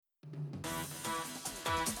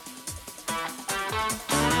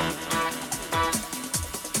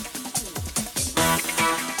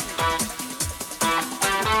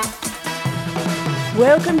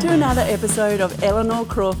Welcome to another episode of Eleanor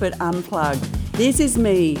Crawford Unplugged. This is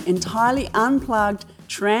me, entirely unplugged,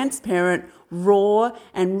 transparent, raw,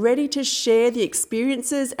 and ready to share the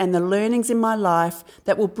experiences and the learnings in my life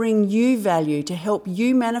that will bring you value to help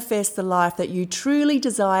you manifest the life that you truly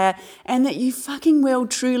desire and that you fucking well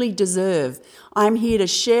truly deserve. I'm here to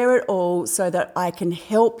share it all so that I can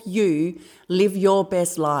help you live your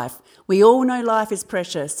best life. We all know life is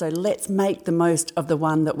precious, so let's make the most of the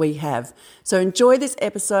one that we have. So enjoy this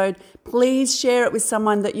episode. Please share it with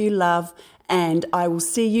someone that you love, and I will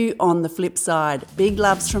see you on the flip side. Big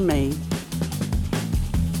loves from me.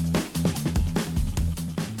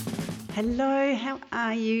 Hello, how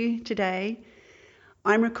are you today?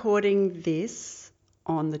 I'm recording this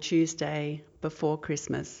on the Tuesday before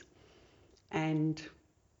Christmas, and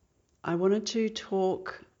I wanted to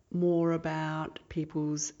talk more about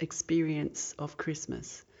people's experience of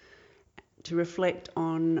Christmas, to reflect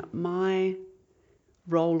on my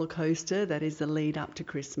roller coaster that is the lead up to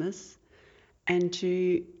Christmas, and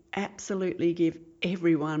to absolutely give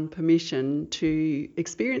everyone permission to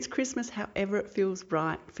experience Christmas however it feels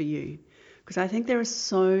right for you. Because I think there is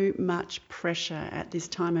so much pressure at this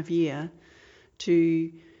time of year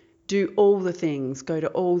to do all the things, go to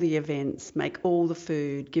all the events, make all the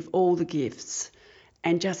food, give all the gifts,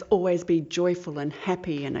 and just always be joyful and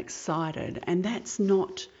happy and excited. And that's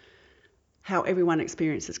not how everyone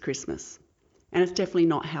experiences Christmas. And it's definitely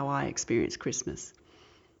not how I experience Christmas.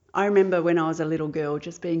 I remember when I was a little girl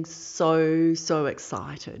just being so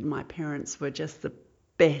excited. My parents were just the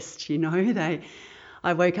best, you know.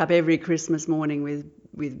 I woke up every Christmas morning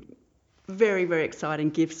with very exciting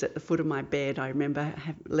gifts at the foot of my bed. I remember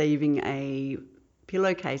leaving a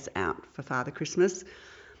pillowcase out for Father Christmas,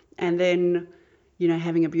 and then, you know,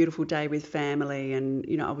 having a beautiful day with family. And,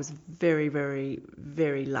 you know, I was very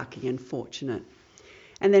lucky and fortunate.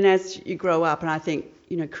 And then as you grow up, and I think,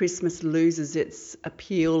 you know, Christmas loses its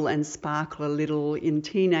appeal and sparkle a little in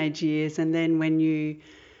teenage years, and then when you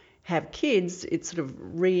have kids, it sort of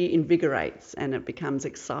reinvigorates and it becomes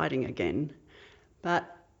exciting again. But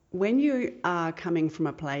when you are coming from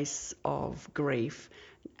a place of grief,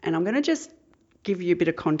 and I'm going to just give you a bit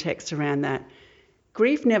of context around that,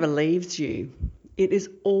 grief never leaves you. It is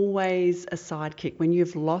always a sidekick. When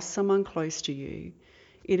you've lost someone close to you,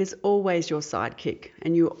 it is always your sidekick,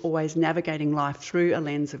 and you're always navigating life through a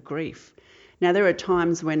lens of grief. Now, there are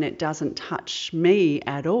times when it doesn't touch me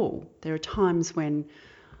at all. There are times when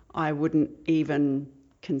I wouldn't even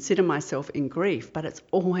consider myself in grief, but it's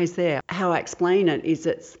always there. How I explain it is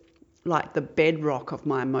it's like the bedrock of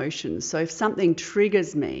my emotions. So if something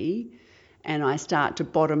triggers me and I start to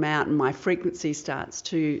bottom out and my frequency starts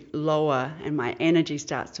to lower and my energy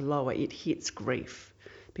starts to lower, it hits grief.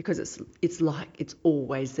 Because it's like it's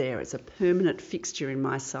always there. It's a permanent fixture in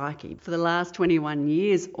my psyche. For the last 21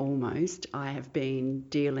 years almost, I have been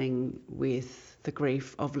dealing with the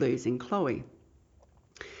grief of losing Chloe.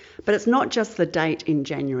 But it's not just the date in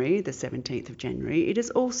January, the 17th of January. It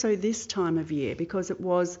is also this time of year, because it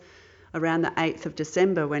was around the 8th of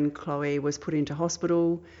December when Chloe was put into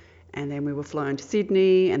hospital, and then we were flown to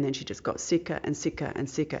Sydney, and then she just got sicker and sicker.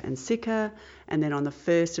 And then on the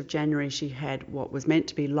 1st of January, she had what was meant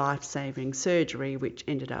to be life-saving surgery, which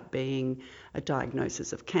ended up being a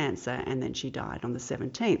diagnosis of cancer, and then she died on the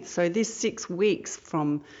 17th. So this 6 weeks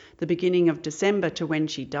from the beginning of December to when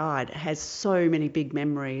she died has so many big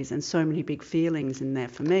memories and so many big feelings in there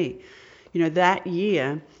for me. You know, that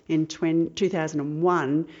year in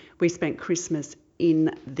 2001, we spent Christmas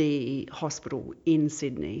in the hospital in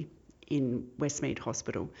Sydney, in Westmead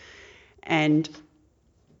Hospital. And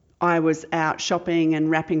I was out shopping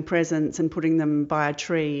and wrapping presents and putting them by a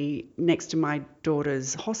tree next to my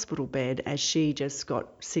daughter's hospital bed as she just got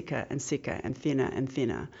sicker and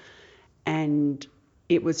thinner. And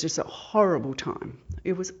it was just a horrible time.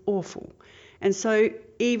 It was awful. And so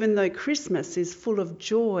even though Christmas is full of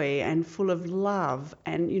joy and full of love,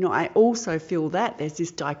 and, you know, I also feel that there's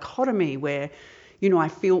this dichotomy where, you know, I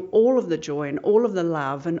feel all of the joy and all of the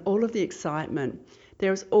love and all of the excitement.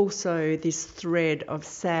 There is also this thread of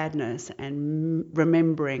sadness and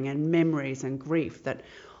remembering and memories and grief that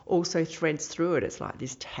also threads through it. It's like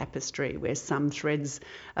this tapestry where some threads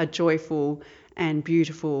are joyful and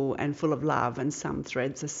beautiful and full of love, and some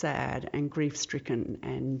threads are sad and grief-stricken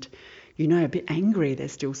and, you know, a bit angry.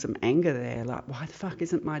 There's still some anger there, like, why the fuck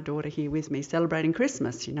isn't my daughter here with me celebrating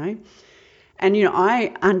Christmas, you know? And, you know,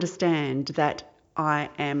 I understand that I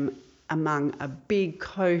am among a big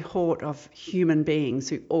cohort of human beings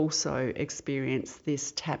who also experience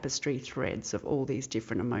this tapestry threads of all these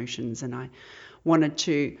different emotions, and I wanted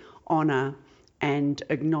to honour and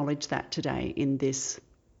acknowledge that today in this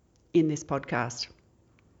podcast.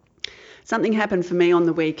 Something happened for me on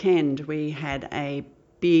the weekend. We had a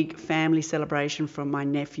big family celebration for my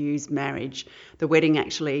nephew's marriage. The wedding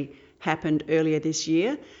actually happened earlier this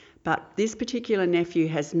year, but this particular nephew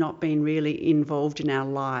has not been really involved in our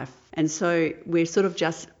life. And so we're sort of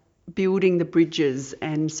just building the bridges.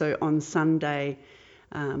 And so on Sunday,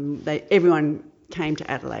 everyone came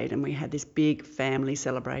to Adelaide and we had this big family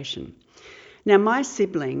celebration. Now, my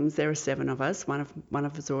siblings, there are 7 of us. One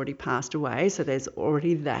of us already passed away, so there's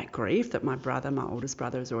already that grief that my oldest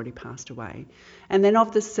brother, has already passed away. And then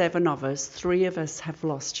of the 7 of us, 3 of us have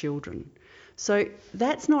lost children. So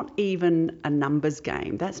that's not even a numbers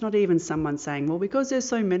game. That's not even someone saying, well, because there's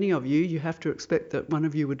so many of you, you have to expect that one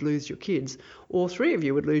of you would lose your kids, or 3 of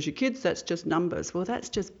you would lose your kids. That's just numbers. Well, that's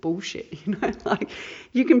just bullshit. Like,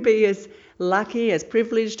 you can be as lucky, as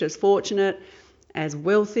privileged, as fortunate, as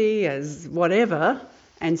wealthy, as whatever,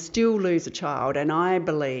 and still lose a child. And I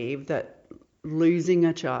believe that losing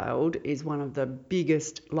a child is one of the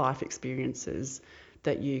biggest life experiences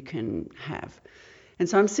that you can have. And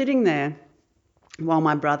so I'm sitting there while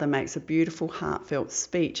my brother makes a beautiful, heartfelt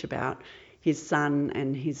speech about his son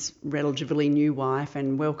and his relatively new wife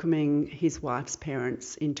and welcoming his wife's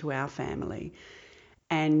parents into our family.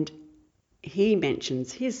 And he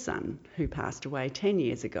mentions his son, who passed away 10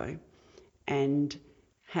 years ago, and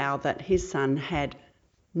how that his son had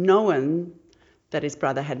known that his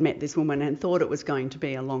brother had met this woman and thought it was going to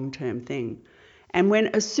be a long-term thing. And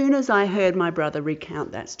as soon as I heard my brother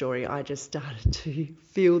recount that story, I just started to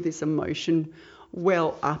feel this emotion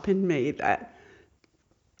well up in me that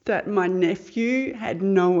my nephew had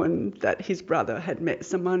known that his brother had met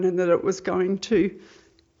someone and that it was going to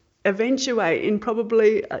eventuate in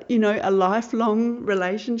probably, a lifelong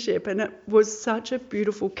relationship. And it was such a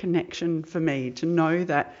beautiful connection for me to know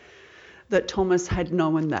that Thomas had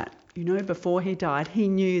known that, before he died. He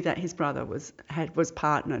knew that his brother was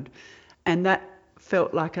partnered, and that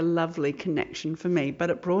felt like a lovely connection for me, but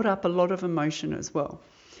it brought up a lot of emotion as well.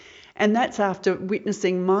 And that's after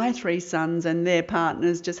witnessing my 3 sons and their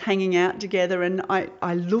partners just hanging out together. And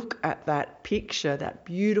I look at that picture, that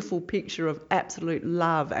beautiful picture of absolute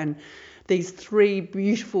love, and these 3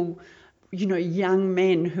 beautiful, young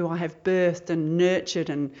men who I have birthed and nurtured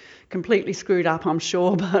and completely screwed up, I'm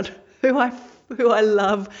sure, but who I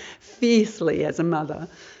love fiercely as a mother,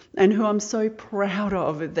 and who I'm so proud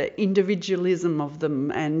of, the individualism of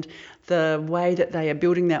them and the way that they are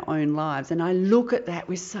building their own lives. And I look at that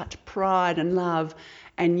with such pride and love,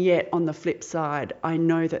 and yet on the flip side, I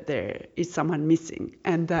know that there is someone missing,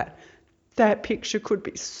 and that picture could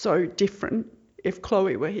be so different if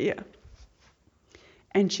Chloe were here.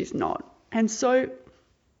 And she's not. And so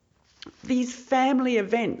these family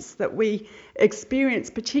events that we experience,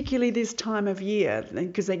 particularly this time of year,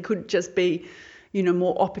 because they could just be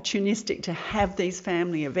more opportunistic to have these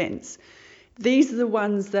family events. These are the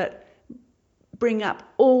ones that bring up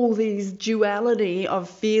all these duality of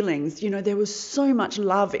feelings. There was so much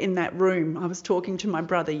love in that room. I was talking to my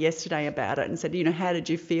brother yesterday about it and said, how did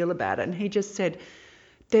you feel about it? And he just said,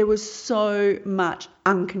 there was so much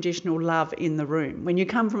unconditional love in the room. When you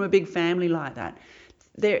come from a big family like that,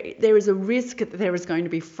 there is a risk that there is going to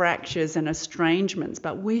be fractures and estrangements,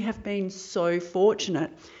 but we have been so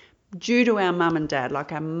fortunate due to our mum and dad.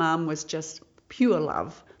 Like, our mum was just pure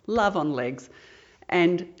love on legs,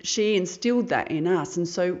 and she instilled that in us. And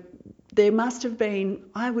so there must have been,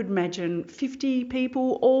 I would imagine, 50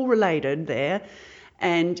 people all related there,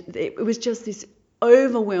 and it was just this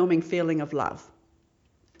overwhelming feeling of love.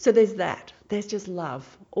 So there's just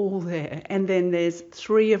love all there. And then there's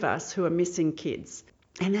 3 of us who are missing kids,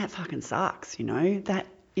 and that fucking sucks. That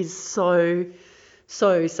is so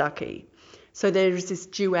sucky. So there's this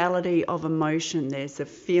duality of emotion. There's the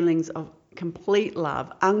feelings of complete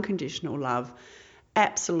love, unconditional love,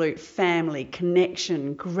 absolute family,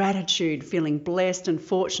 connection, gratitude, feeling blessed and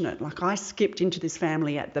fortunate. Like, I skipped into this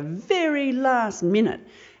family at the very last minute,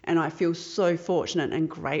 and I feel so fortunate and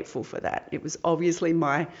grateful for that. It was obviously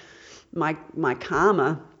my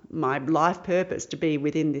karma, my life purpose to be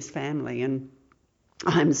within this family, and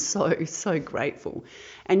I'm so grateful.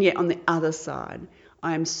 And yet on the other side,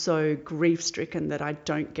 I am so grief-stricken that I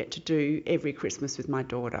don't get to do every Christmas with my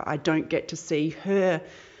daughter. I don't get to see her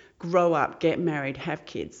grow up, get married, have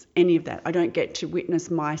kids, any of that. I don't get to witness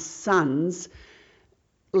my sons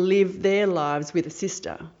live their lives with a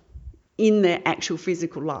sister in their actual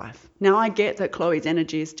physical life. Now, I get that Chloe's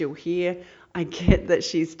energy is still here. I get that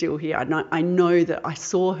she's still here. I know that I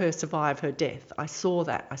saw her survive her death. I saw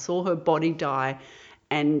that. I saw her body die,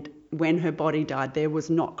 and when her body died, there was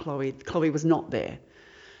not Chloe. Chloe was not there.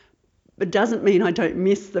 It doesn't mean I don't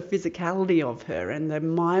miss the physicality of her and the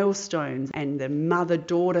milestones and the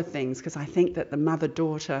mother-daughter things, because I think that the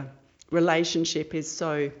mother-daughter relationship is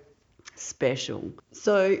so special.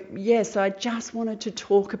 So yes, I just wanted to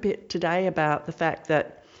talk a bit today about the fact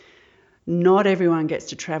that not everyone gets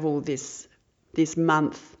to travel this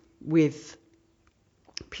month with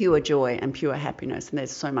pure joy and pure happiness, and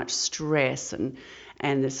there's so much stress and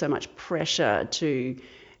there's so much pressure to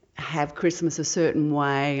have Christmas a certain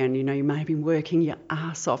way, and you may have been working your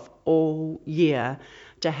ass off all year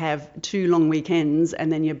to have 2 long weekends,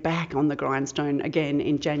 and then you're back on the grindstone again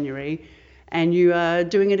in January, and you are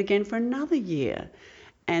doing it again for another year.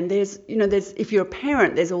 And there's if you're a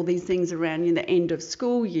parent, there's all these things around the end of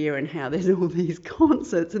school year and how there's all these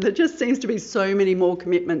concerts, and there just seems to be so many more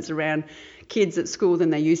commitments around kids at school than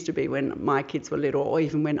there used to be when my kids were little, or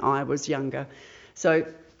even when I was younger. So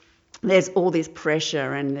there's all this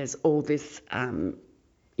pressure, and there's all this,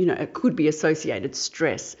 it could be associated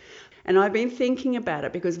stress. And I've been thinking about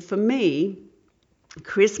it because for me,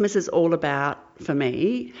 Christmas is all about, for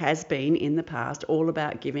me, has been in the past, all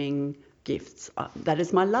about giving gifts. That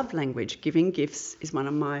is my love language. Giving gifts is one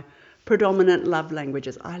of my predominant love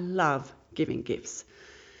languages. I love giving gifts.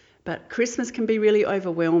 But Christmas can be really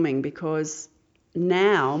overwhelming because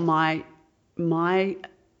now my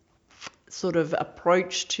sort of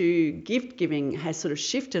approach to gift giving has sort of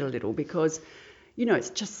shifted a little because, it's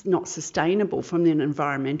just not sustainable from an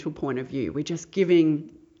environmental point of view. We're just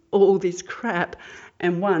giving all this crap,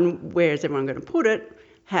 and where is everyone going to put it?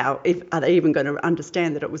 Are they even going to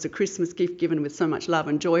understand that it was a Christmas gift given with so much love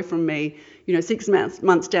and joy from me, 6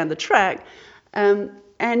 months down the track? The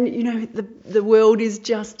world is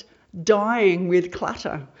just dying with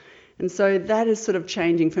clutter. And so that is sort of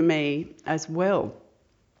changing for me as well.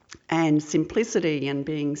 And simplicity and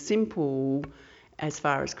being simple as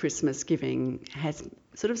far as Christmas giving has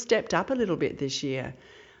sort of stepped up a little bit this year.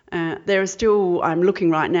 I'm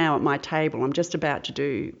looking right now at my table. I'm just about to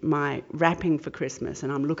do my wrapping for Christmas,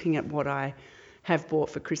 and I'm looking at what I have bought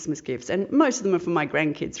for Christmas gifts. And most of them are for my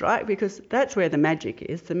grandkids, right? Because that's where the magic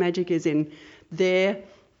is. The magic is in their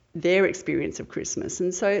experience of Christmas.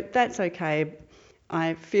 And so that's okay.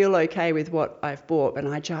 I feel okay with what I've bought, and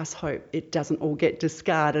I just hope it doesn't all get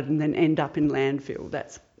discarded and then end up in landfill.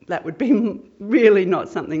 That would be really not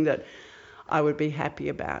something that I would be happy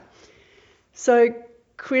about. So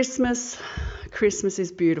Christmas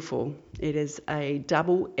is beautiful. It is a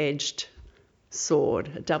double-edged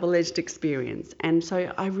sword, a double-edged experience. And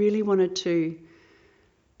so I really wanted to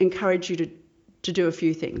encourage you to do a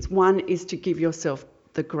few things. One is to give yourself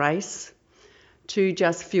the grace to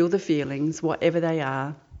just feel the feelings, whatever they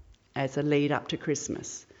are, as a lead up to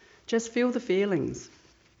Christmas. Just feel the feelings.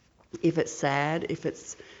 If it's sad, if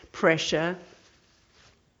it's pressure,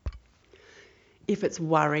 if it's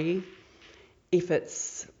worry, if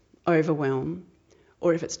it's overwhelm,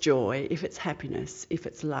 or if it's joy, if it's happiness, if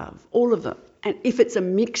it's love, all of them. And if it's a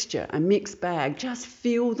mixture, a mixed bag, just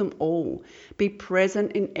feel them all. Be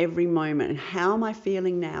present in every moment. And how am I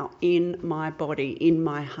feeling now in my body, in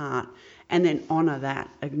my heart? And then honour that,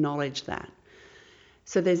 acknowledge that.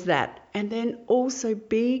 So there's that. And then also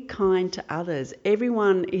be kind to others.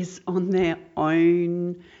 Everyone is on their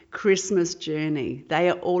own Christmas journey. They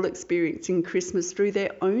are all experiencing Christmas through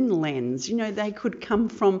their own lens. They could come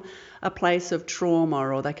from a place of trauma,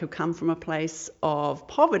 or they could come from a place of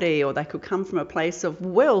poverty, or they could come from a place of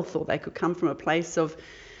wealth, or they could come from a place of,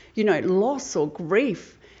 loss or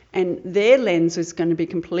grief. And their lens is going to be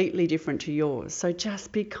completely different to yours. So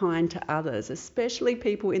just be kind to others, especially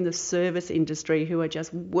people in the service industry who are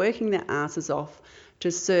just working their asses off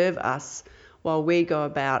to serve us while we go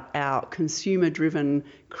about our consumer-driven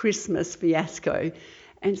Christmas fiasco.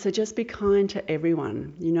 And so just be kind to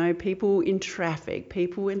everyone. People in traffic,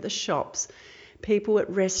 people in the shops, people at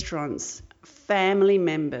restaurants, family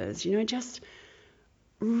members. Just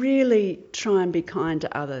really try and be kind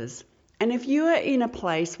to others. And if you are in a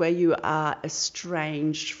place where you are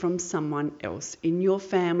estranged from someone else in your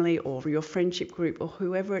family or your friendship group or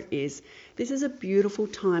whoever it is, this is a beautiful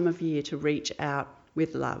time of year to reach out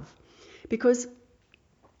with love. Because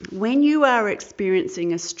when you are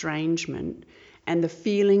experiencing estrangement and the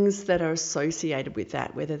feelings that are associated with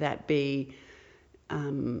that, whether that be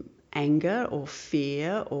anger or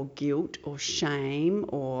fear or guilt or shame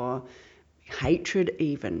or hatred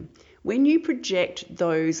even, when you project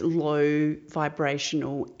those low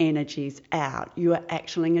vibrational energies out, you are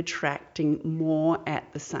actually attracting more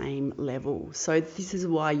at the same level. So this is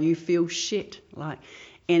why you feel shit, like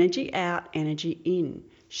energy out, energy in,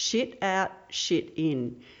 shit out, shit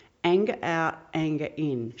in, anger out, anger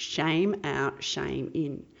in, shame out, shame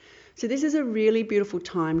in. So this is a really beautiful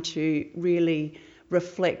time to really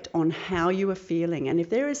reflect on how you are feeling. And if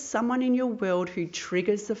there is someone in your world who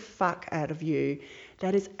triggers the fuck out of you,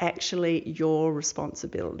 that is actually your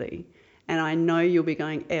responsibility. And I know you'll be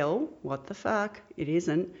going, Elle, what the fuck? It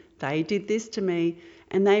isn't. They did this to me.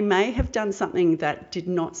 And they may have done something that did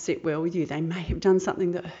not sit well with you. They may have done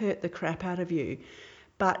something that hurt the crap out of you.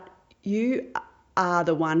 But you are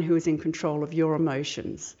the one who is in control of your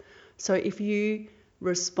emotions. So if you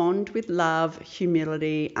respond with love,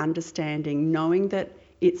 humility, understanding, knowing that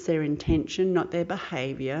it's their intention, not their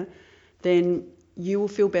behaviour, then you will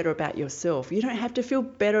feel better about yourself. You don't have to feel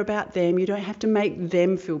better about them. You don't have to make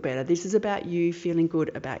them feel better. This is about you feeling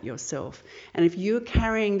good about yourself. And if you're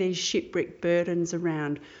carrying these shipwreck burdens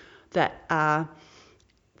around that are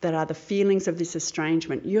the feelings of this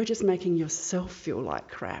estrangement, you're just making yourself feel like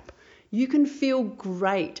crap. You can feel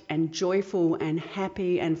great and joyful and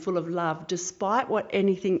happy and full of love despite what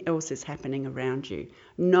anything else is happening around you.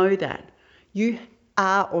 Know that. You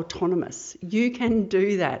are autonomous. You can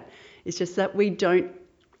do that. It's just that we don't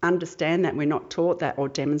understand that. We're not taught that or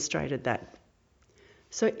demonstrated that.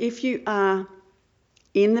 So if you are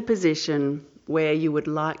in the position where you would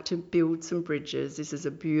like to build some bridges, this is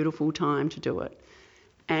a beautiful time to do it.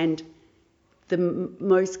 And the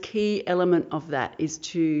most key element of that is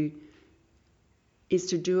to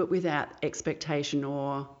do it without expectation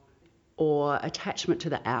or attachment to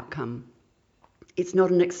the outcome. It's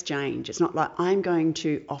not an exchange. It's not like I'm going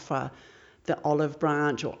to offer the olive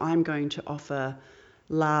branch or I'm going to offer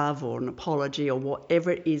love or an apology or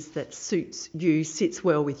whatever it is that suits you, sits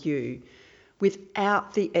well with you,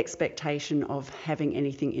 without the expectation of having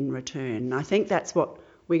anything in return. And I think that's what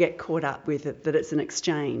we get caught up with, that it's an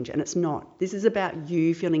exchange, and it's not. This is about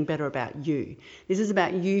you feeling better about you. This is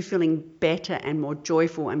about you feeling better and more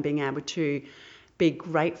joyful and being able to be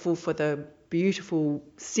grateful for the beautiful,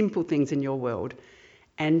 simple things in your world.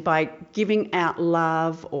 And by giving out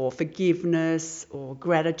love or forgiveness or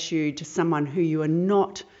gratitude to someone who you are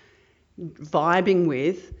not vibing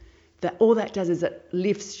with, that all that does is it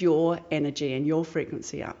lifts your energy and your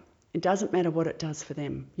frequency up. It doesn't matter what it does for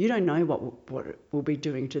them. You don't know what it will be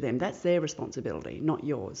doing to them. That's their responsibility, not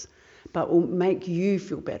yours. But it will make you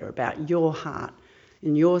feel better about your heart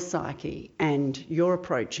and your psyche and your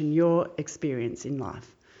approach and your experience in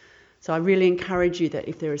life. So I really encourage you that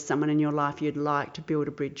if there is someone in your life you'd like to build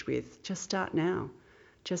a bridge with, just start now.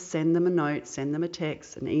 Just send them a note, send them a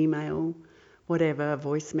text, an email, whatever, a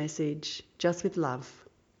voice message, just with love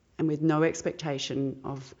and with no expectation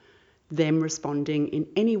of them responding in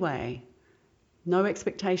any way. No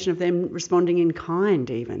expectation of them responding in kind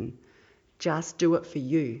even. Just do it for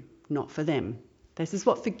you, not for them. This is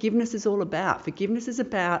what forgiveness is all about. Forgiveness is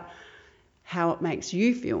about how it makes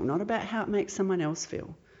you feel, not about how it makes someone else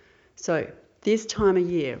feel. So this time of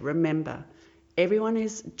year, remember, everyone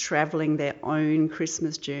is travelling their own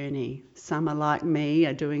Christmas journey. Some are like me,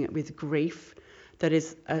 are doing it with grief. That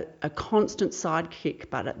is a constant sidekick,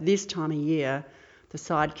 but at this time of year, the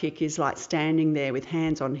sidekick is like standing there with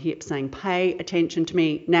hands on hips saying, pay attention to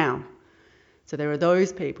me now. So there are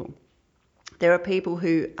those people. There are people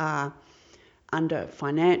who are under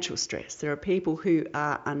financial stress. There are people who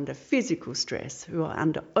are under physical stress, who are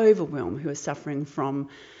under overwhelm, who are suffering from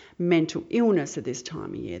mental illness at this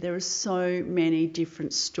time of year. There are so many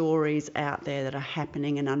different stories out there that are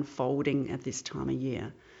happening and unfolding at this time of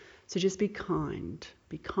year. So just be kind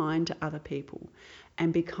to other people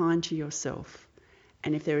and be kind to yourself.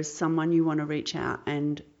 And if there is someone you want to reach out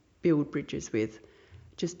and build bridges with,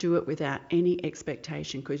 just do it without any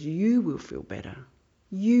expectation, because you will feel better.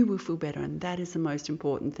 You will feel better, and that is the most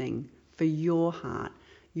important thing for your heart,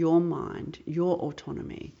 your mind, your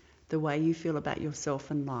autonomy, the way you feel about yourself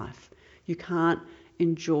and life. You can't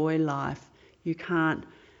enjoy life. You can't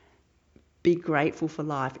be grateful for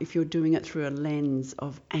life if you're doing it through a lens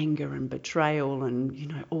of anger and betrayal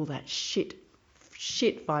and, all that shit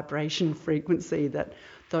vibration frequency that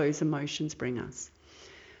those emotions bring us.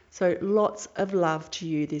 So lots of love to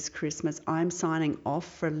you this Christmas. I'm signing off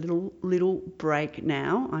for a little break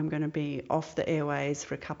now. I'm going to be off the airways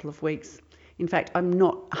for a couple of weeks. In fact, I'm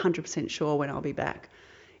not 100% sure when I'll be back.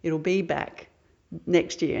 It'll be back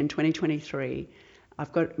next year in 2023.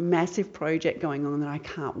 I've got a massive project going on that I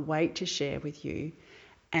can't wait to share with you.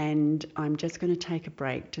 And I'm just going to take a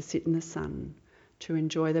break to sit in the sun, to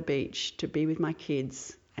enjoy the beach, to be with my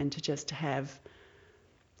kids, and to just have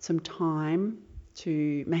some time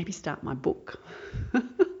to maybe start my book.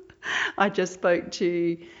 I just spoke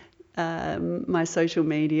to my social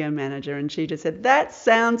media manager, and she just said, "That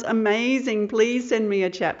sounds amazing. Please send me a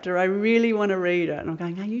chapter. I really want to read it." And I'm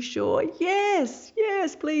going, "Are you sure?" Yes,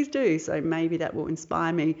 please do. So maybe that will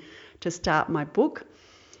inspire me to start my book.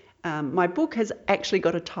 My book has actually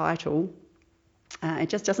got a title. It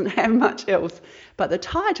just doesn't have much else. But the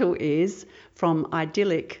title is From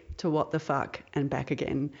Idyllic to What the Fuck and Back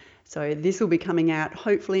Again. So this will be coming out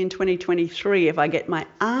hopefully in 2023 if I get my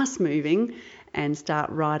ass moving and start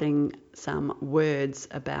writing some words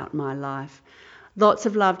about my life. Lots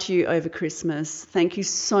of love to you over Christmas. Thank you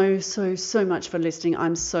so much for listening.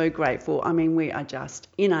 I'm so grateful. I mean, we are just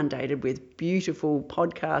inundated with beautiful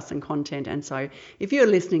podcasts and content. And so if you're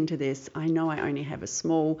listening to this, I know I only have a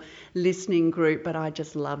small listening group, but I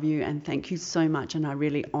just love you and thank you so much. And I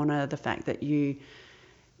really honour the fact that you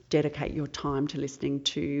dedicate your time to listening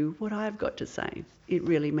to what I've got to say. It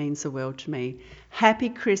really means the world to me. Happy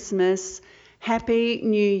Christmas. Happy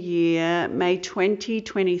New Year. May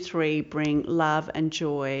 2023 bring love and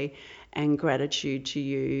joy and gratitude to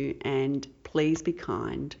you. And please be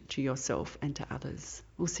kind to yourself and to others.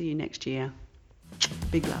 We'll see you next year.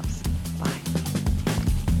 Big loves. Bye.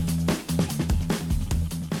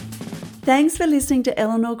 Thanks for listening to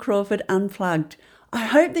Eleanor Crawford Unplugged. I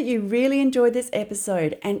hope that you really enjoyed this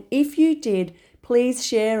episode. And if you did, please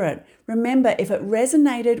share it. Remember, if it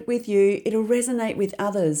resonated with you, it'll resonate with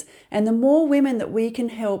others. And the more women that we can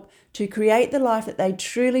help to create the life that they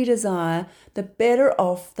truly desire, the better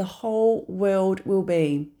off the whole world will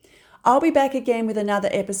be. I'll be back again with another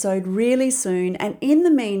episode really soon. And in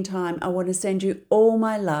the meantime, I want to send you all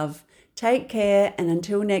my love. Take care. And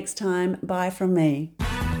until next time, bye from me.